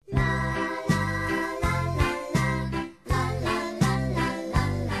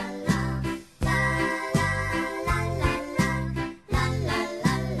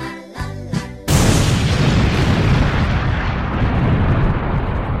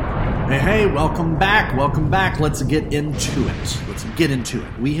Hey, welcome back. Welcome back. Let's get into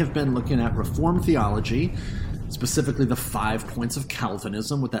it. We have been looking at Reformed theology, specifically the 5 points of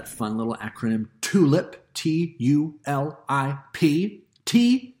Calvinism with that fun little acronym TULIP, T-U-L-I-P.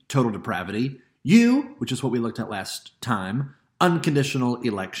 T, total depravity. U, which is what we looked at last time, unconditional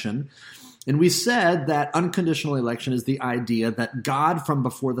election. And we said that unconditional election is the idea that God, from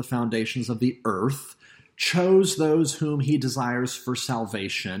before the foundations of the earth, chose those whom he desires for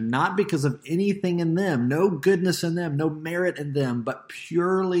salvation, not because of anything in them, no goodness in them, no merit in them, but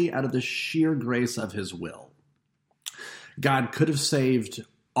purely out of the sheer grace of his will. God could have saved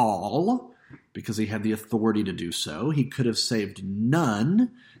all because he had the authority to do so. He could have saved none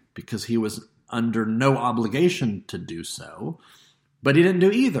because he was under no obligation to do so. But he didn't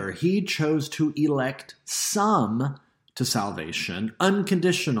do either. He chose to elect some to salvation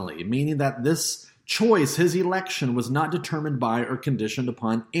unconditionally, meaning that this choice, his election, was not determined by or conditioned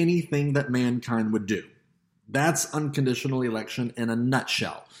upon anything that mankind would do. That's unconditional election in a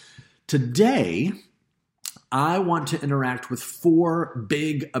nutshell. Today, I want to interact with 4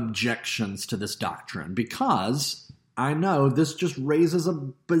 big objections to this doctrine because I know this just raises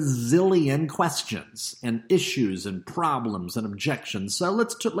a bazillion questions and issues and problems and objections. So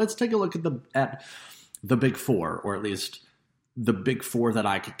let's take a look at the big 4, or at least the big 4 that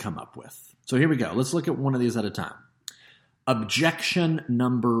I could come up with. So here we go. Let's look at one of these at a time. Objection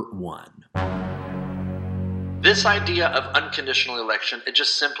number 1. This idea of unconditional election, it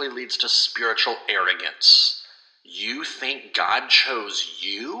just simply leads to spiritual arrogance. You think God chose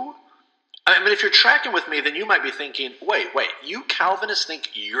you? I mean, if you're tracking with me, then you might be thinking, wait, you Calvinists think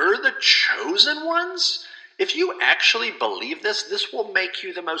you're the chosen ones? If you actually believe this will make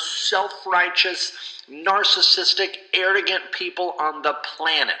you the most self-righteous, narcissistic, arrogant people on the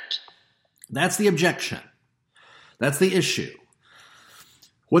planet. That's the objection. That's the issue.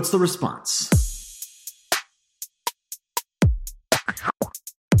 What's the response?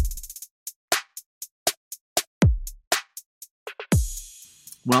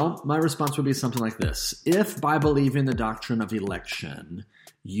 Well, my response would be something like this. If by believing the doctrine of election,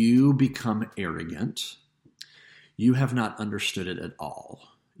 you become arrogant, you have not understood it at all.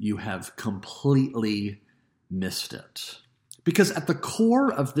 You have completely missed it. Because at the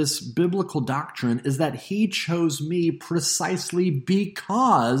core of this biblical doctrine is that he chose me precisely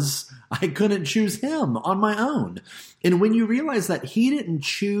because I couldn't choose him on my own. And when you realize that he didn't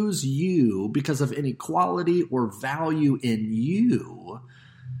choose you because of any quality or value in you,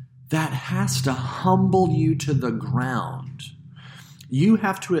 that has to humble you to the ground. You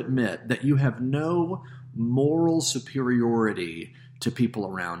have to admit that you have no moral superiority to people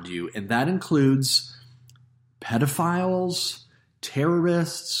around you, and that includes pedophiles,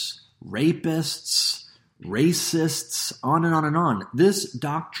 terrorists, rapists, racists, on and on and on. This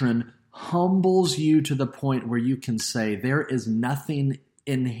doctrine humbles you to the point where you can say, there is nothing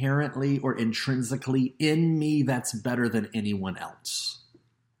inherently or intrinsically in me that's better than anyone else.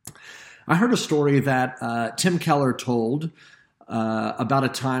 I heard a story that Tim Keller told about a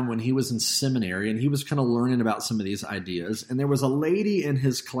time when he was in seminary and he was kind of learning about some of these ideas. And there was a lady in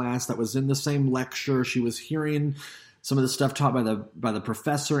his class that was in the same lecture. She was hearing some of the stuff taught by the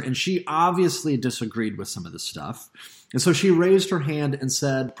professor, and she obviously disagreed with some of the stuff. And so she raised her hand and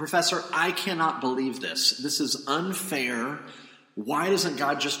said, "Professor, I cannot believe this. This is unfair. Why doesn't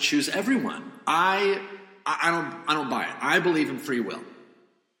God just choose everyone? I don't buy it. I believe in free will."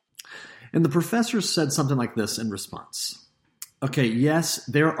 And the professor said something like this in response. Okay, yes,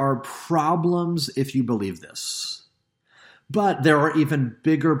 there are problems if you believe this, but there are even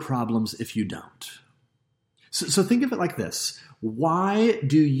bigger problems if you don't. So think of it like this. Why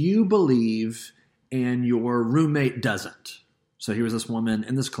do you believe and your roommate doesn't? So here was this woman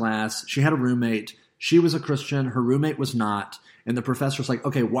in this class. She had a roommate. She was a Christian. Her roommate was not. And the professor's like,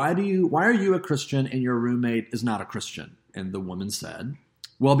 okay, why are you a Christian and your roommate is not a Christian? And the woman said,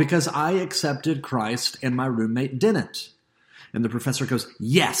 well, because I accepted Christ and my roommate didn't. And the professor goes,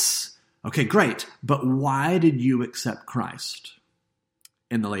 yes. Okay, great. But why did you accept Christ?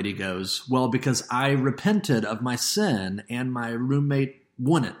 And the lady goes, well, because I repented of my sin and my roommate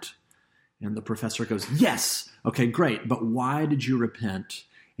wouldn't. And the professor goes, yes. Okay, great. But why did you repent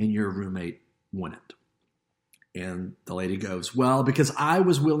and your roommate wouldn't? And the lady goes, well, because I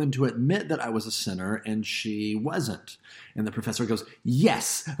was willing to admit that I was a sinner and she wasn't. And the professor goes,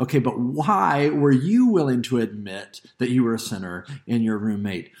 yes. Okay, but why were you willing to admit that you were a sinner and your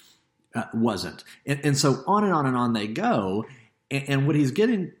roommate wasn't? And so on and on and on they go. And what he's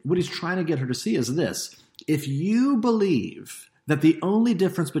trying to get her to see is this. If you believe that the only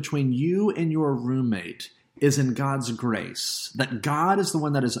difference between you and your roommate is in God's grace, that God is the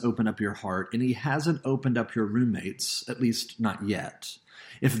one that has opened up your heart, and he hasn't opened up your roommates, at least not yet.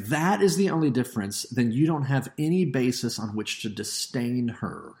 If that is the only difference, then you don't have any basis on which to disdain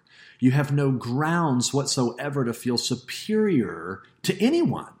her. You have no grounds whatsoever to feel superior to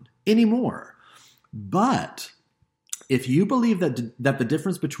anyone anymore. But if you believe that the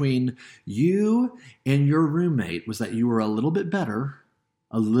difference between you and your roommate was that you were a little bit better,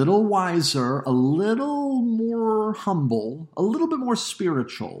 a little wiser, a little more humble, a little bit more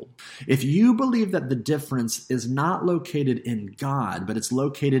spiritual, if you believe that the difference is not located in God, but it's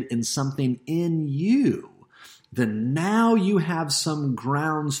located in something in you, then now you have some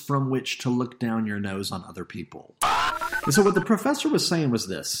grounds from which to look down your nose on other people. And so what the professor was saying was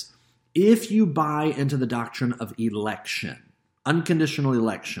this: if you buy into the doctrine of election, unconditional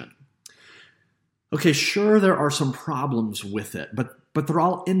election, okay, sure, there are some problems with it, but they're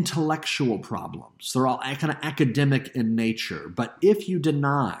all intellectual problems. They're all kind of academic in nature. But if you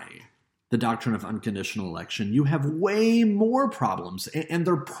deny the doctrine of unconditional election, you have way more problems, and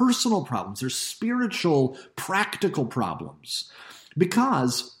they're personal problems. They're spiritual, practical problems.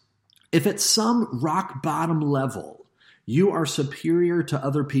 Because if at some rock bottom level, you are superior to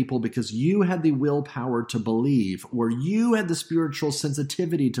other people because you had the willpower to believe, or you had the spiritual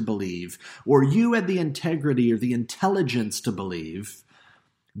sensitivity to believe, or you had the integrity or the intelligence to believe,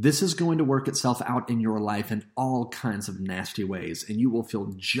 this is going to work itself out in your life in all kinds of nasty ways, and you will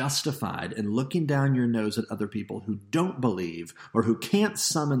feel justified in looking down your nose at other people who don't believe or who can't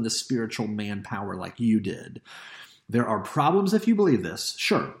summon the spiritual manpower like you did. There are problems if you believe this,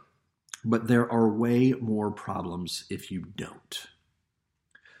 sure. But there are way more problems if you don't.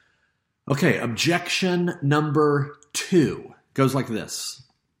 Okay, objection number 2 goes like this.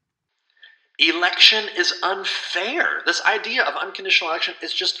 Election is unfair. This idea of unconditional election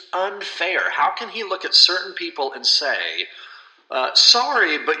is just unfair. How can he look at certain people and say,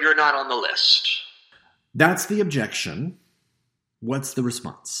 sorry, but you're not on the list? That's the objection. What's the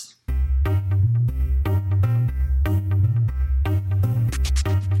response?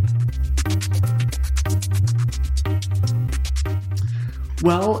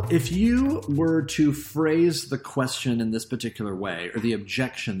 Well, if you were to phrase the question in this particular way, or the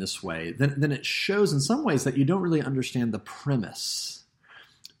objection this way, then it shows in some ways that you don't really understand the premise.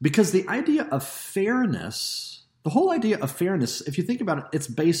 Because the idea of fairness, the whole idea of fairness, if you think about it, it's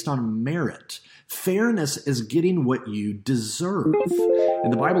based on merit. Fairness is getting what you deserve.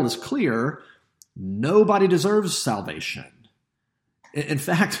 And the Bible is clear, nobody deserves salvation. In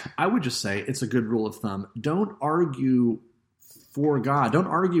fact, I would just say it's a good rule of thumb. Don't argue for God. Don't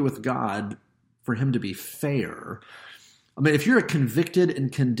argue with God for him to be fair. I mean, if you're a convicted and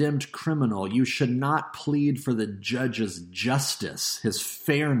condemned criminal, you should not plead for the judge's justice, his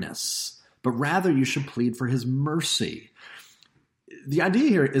fairness, but rather you should plead for his mercy. The idea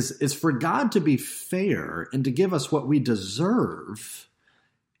here is for God to be fair and to give us what we deserve.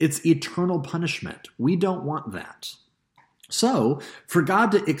 It's eternal punishment. We don't want that. So, for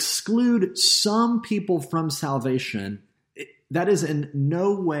God to exclude some people from salvation, that is in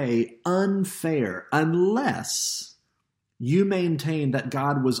no way unfair unless you maintain that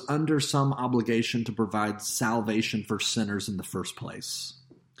God was under some obligation to provide salvation for sinners in the first place.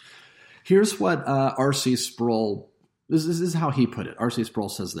 Here's what R.C. Sproul, this is how he put it. R.C. Sproul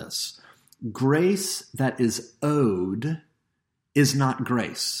says this: grace that is owed is not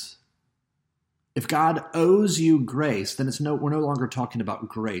grace. If God owes you grace, then we're no longer talking about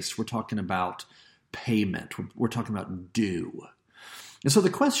grace. We're talking about payment. We're talking about due. And so the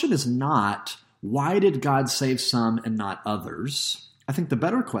question is not, why did God save some and not others? I think the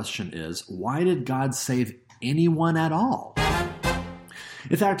better question is, why did God save anyone at all?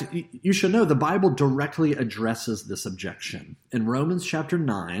 In fact, you should know the Bible directly addresses this objection. In Romans chapter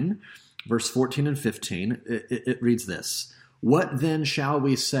 9, verse 14 and 15, it reads this: what then shall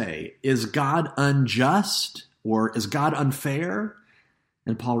we say? Is God unjust, or is God unfair?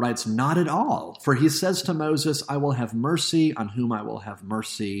 And Paul writes, not at all. For he says to Moses, I will have mercy on whom I will have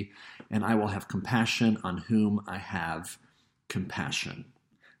mercy, and I will have compassion on whom I have compassion.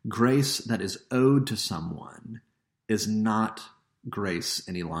 Grace that is owed to someone is not grace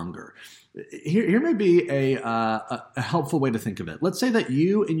any longer. Here may be a helpful way to think of it. Let's say that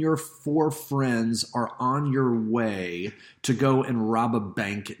you and your 4 friends are on your way to go and rob a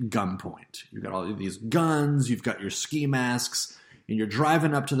bank at gunpoint. You've got all of these guns, you've got your ski masks, and you're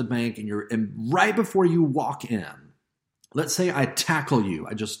driving up to the bank, and right before you walk in, let's say I tackle you.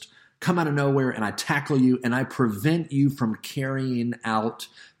 I just come out of nowhere and I tackle you and I prevent you from carrying out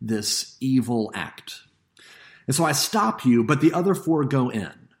this evil act. And so I stop you, but the other 4 go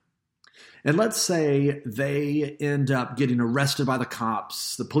in. And let's say they end up getting arrested by the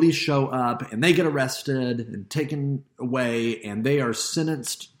cops. The police show up and they get arrested and taken away, and they are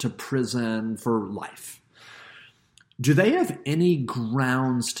sentenced to prison for life. Do they have any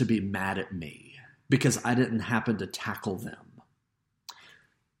grounds to be mad at me because I didn't happen to tackle them?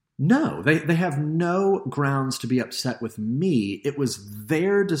 No, they have no grounds to be upset with me. It was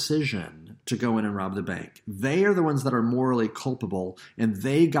their decision to go in and rob the bank. They are the ones that are morally culpable, and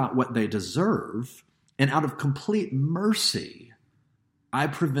they got what they deserve. And out of complete mercy, I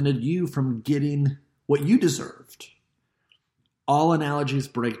prevented you from getting what you deserved. All analogies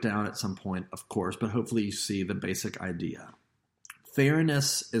break down at some point, of course, but hopefully you see the basic idea.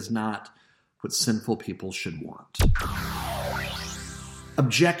 Fairness is not what sinful people should want.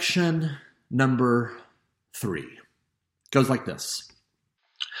 Objection number 3 goes like this.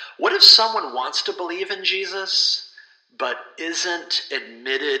 What if someone wants to believe in Jesus, but isn't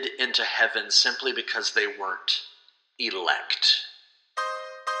admitted into heaven simply because they weren't elect?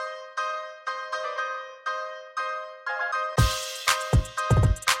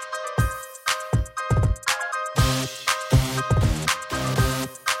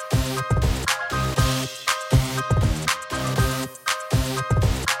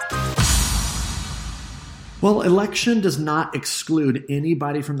 Well, election does not exclude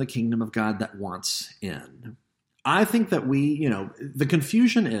anybody from the kingdom of God that wants in. I think that the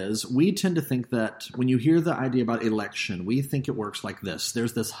confusion is we tend to think that when you hear the idea about election, we think it works like this.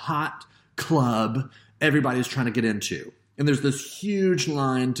 There's this hot club everybody's trying to get into, and there's this huge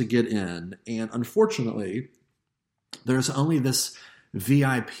line to get in. And unfortunately, there's only this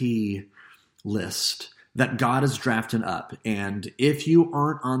VIP list that God is drafting up. And if you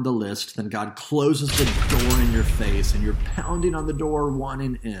aren't on the list, then God closes the door in your face and you're pounding on the door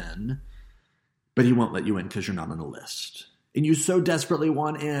wanting in, but he won't let you in because you're not on the list. And you so desperately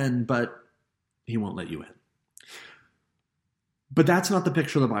want in, but he won't let you in. But that's not the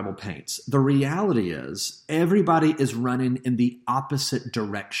picture the Bible paints. The reality is everybody is running in the opposite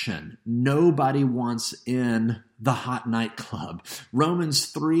direction. Nobody wants in the hot nightclub. Romans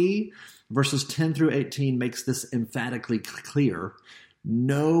 3 verses 10 through 18 makes this emphatically clear.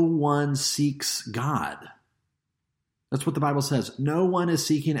 No one seeks God. That's what the Bible says. No one is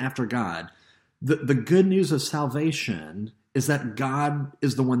seeking after God. The good news of salvation is that God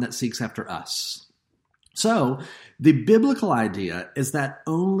is the one that seeks after us. So the biblical idea is that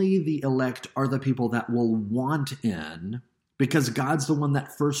only the elect are the people that will want in, because God's the one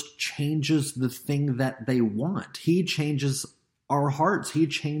that first changes the thing that they want. He changes our hearts. He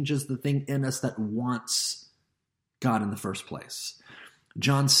changes the thing in us that wants God in the first place.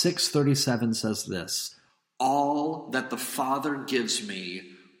 John 6:37 says this, "All that the Father gives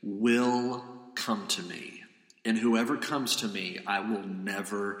me will come to me, and whoever comes to me, I will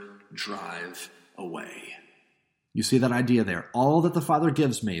never drive away." You see that idea there. All that the Father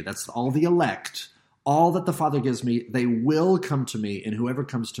gives me, that's all the elect. All that the Father gives me, they will come to me, and whoever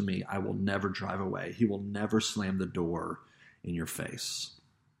comes to me, I will never drive away. He will never slam the door in your face.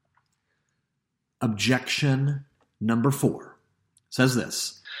 Objection number 4 says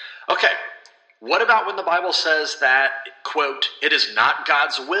this. Okay, what about when the Bible says that, quote, "it is not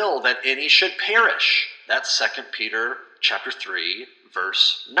God's will that any should perish"? That's 2 Peter chapter 3,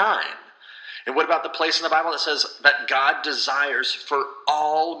 verse 9. And what about the place in the Bible that says that God desires for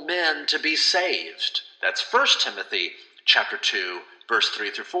all men to be saved? That's 1 Timothy chapter 2, verse 3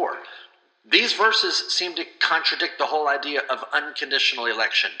 through 4. These verses seem to contradict the whole idea of unconditional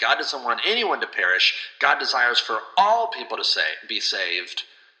election. God doesn't want anyone to perish. God desires for all people to be saved.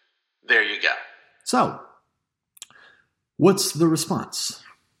 There you go. So, what's the response?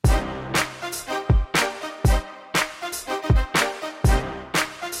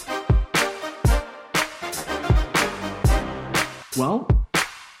 Well,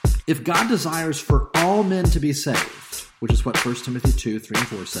 if God desires for all men to be saved, which is what 1 Timothy 2, 3, and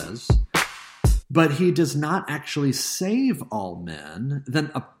 4 says, but he does not actually save all men,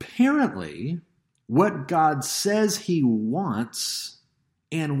 then apparently what God says he wants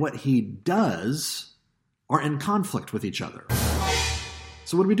and what he does are in conflict with each other.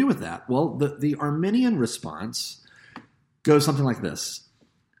 So what do we do with that? Well, the Arminian response goes something like this.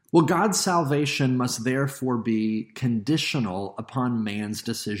 Well, God's salvation must therefore be conditional upon man's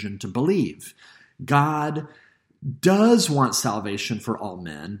decision to believe. God does want salvation for all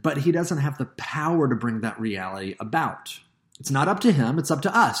men, but he doesn't have the power to bring that reality about. It's not up to him, it's up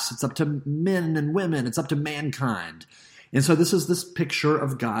to us. It's up to men and women, it's up to mankind. And so this is this picture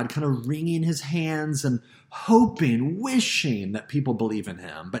of God kind of wringing his hands and hoping, wishing that people believe in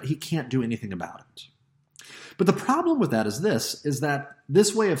him, but he can't do anything about it. But the problem with that is that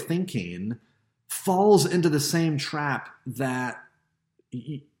this way of thinking falls into the same trap that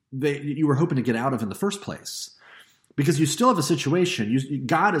you were hoping to get out of in the first place. Because you still have a situation,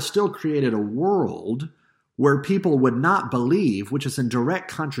 God has still created a world where people would not believe, which is in direct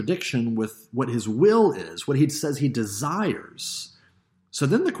contradiction with what his will is, what he says he desires. So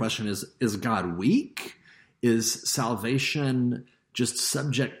then the question is God weak? Is salvation just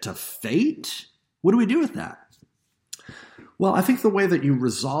subject to fate? What do we do with that? Well, I think the way that you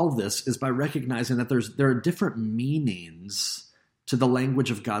resolve this is by recognizing that there are different meanings to the language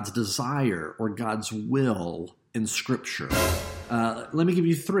of God's desire or God's will in Scripture. Let me give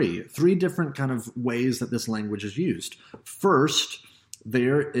you three different kind of ways that this language is used. First,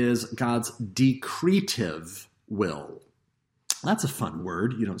 there is God's decretive will. That's a fun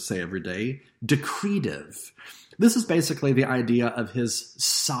word you don't say every day. Decretive. This is basically the idea of his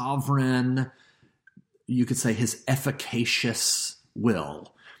sovereign, you could say his efficacious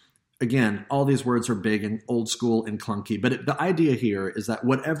will. Again, all these words are big and old school and clunky, but the idea here is that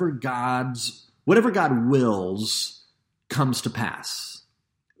whatever God wills comes to pass.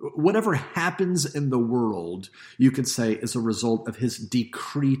 Whatever happens in the world, you could say, is a result of his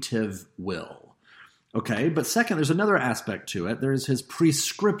decretive will. Okay, but second, there's another aspect to it. There's his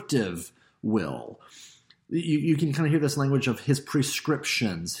prescriptive will. You can kind of hear this language of his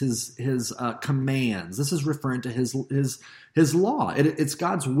prescriptions, his commands. This is referring to his law. It's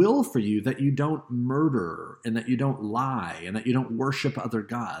God's will for you that you don't murder and that you don't lie and that you don't worship other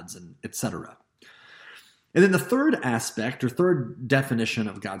gods, and etc. And then the third aspect or third definition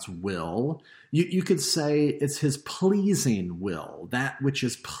of God's will, you could say it's his pleasing will, that which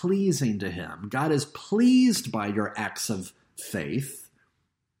is pleasing to him. God is pleased by your acts of faith.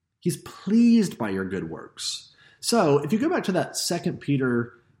 He's pleased by your good works. So if you go back to that 2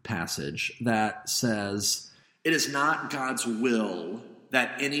 Peter passage that says, it is not God's will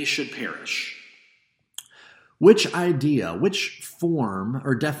that any should perish. Which idea, which form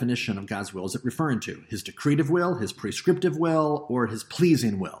or definition of God's will is it referring to? His decretive will, his prescriptive will, or his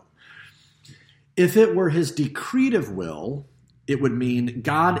pleasing will? If it were his decretive will, it would mean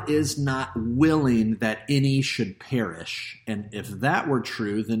God is not willing that any should perish. And if that were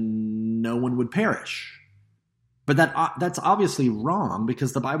true, then no one would perish. But that's obviously wrong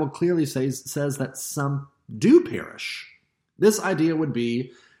because the Bible clearly says that some do perish. This idea would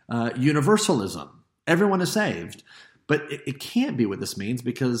be universalism. Everyone is saved. But it can't be what this means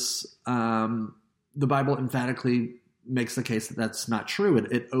because the Bible emphatically makes the case that that's not true.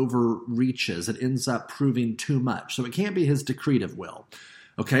 It overreaches. It ends up proving too much. So it can't be his decretive will.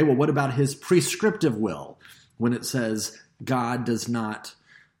 Okay, well, what about his prescriptive will? When it says God does not,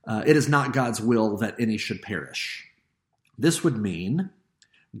 it is not God's will that any should perish. This would mean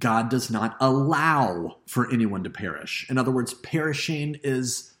God does not allow for anyone to perish. In other words, perishing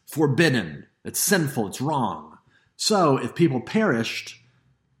is forbidden. It's sinful. It's wrong. So if people perished,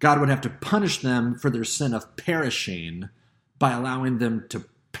 God would have to punish them for their sin of perishing by allowing them to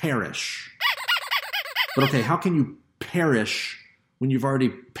perish. But okay, how can you perish when you've already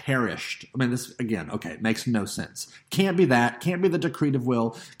perished? I mean, this, again, okay, it makes no sense. Can't be that. Can't be the decretive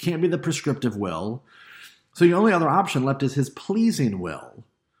will. Can't be the prescriptive will. So the only other option left is his pleasing will,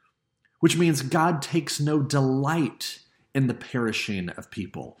 which means God takes no delight in the perishing of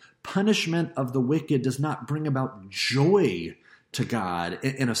people. Punishment of the wicked does not bring about joy to God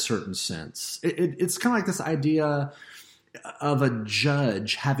in a certain sense. It's kind of like this idea of a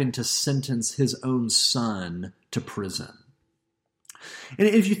judge having to sentence his own son to prison. And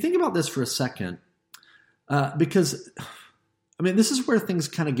if you think about this for a second, because, I mean, this is where things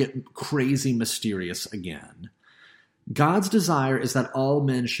kind of get crazy mysterious again. God's desire is that all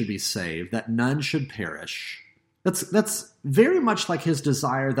men should be saved, that none should perish. That's very much like his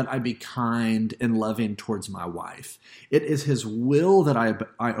desire that I be kind and loving towards my wife. It is his will that I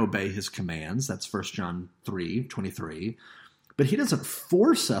obey his commands. That's 1 John 3:23. But he doesn't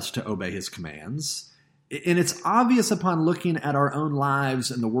force us to obey his commands. And it's obvious upon looking at our own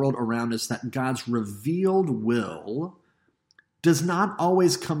lives and the world around us that God's revealed will does not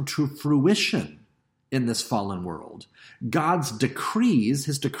always come to fruition in this fallen world. God's decrees,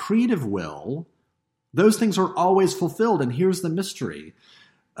 his decretive will, those things are always fulfilled, and here's the mystery.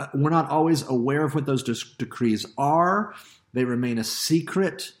 We're not always aware of what those decrees are. They remain a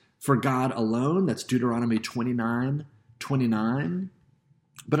secret for God alone. That's Deuteronomy 29:29.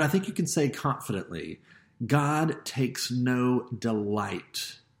 But I think you can say confidently, God takes no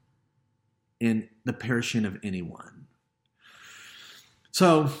delight in the perishing of anyone.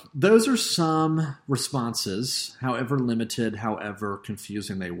 So those are some responses, however limited, however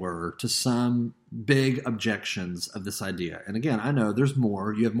confusing they were, to some big objections of this idea. And again, I know there's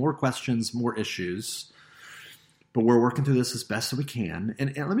more. You have more questions, more issues, but we're working through this as best as we can.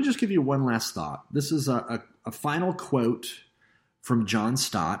 And let me just give you one last thought. This is a final quote from John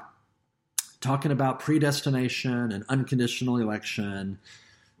Stott talking about predestination and unconditional election,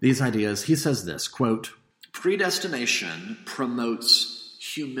 these ideas. He says this, quote, "Predestination promotes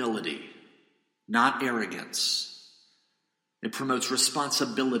humility, not arrogance. It promotes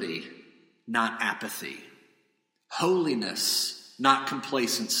responsibility, not apathy. Holiness, not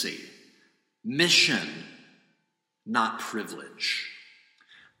complacency. Mission, not privilege."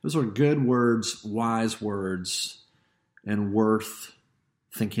 Those are good words, wise words, and worth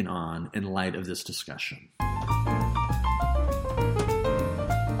thinking on in light of this discussion.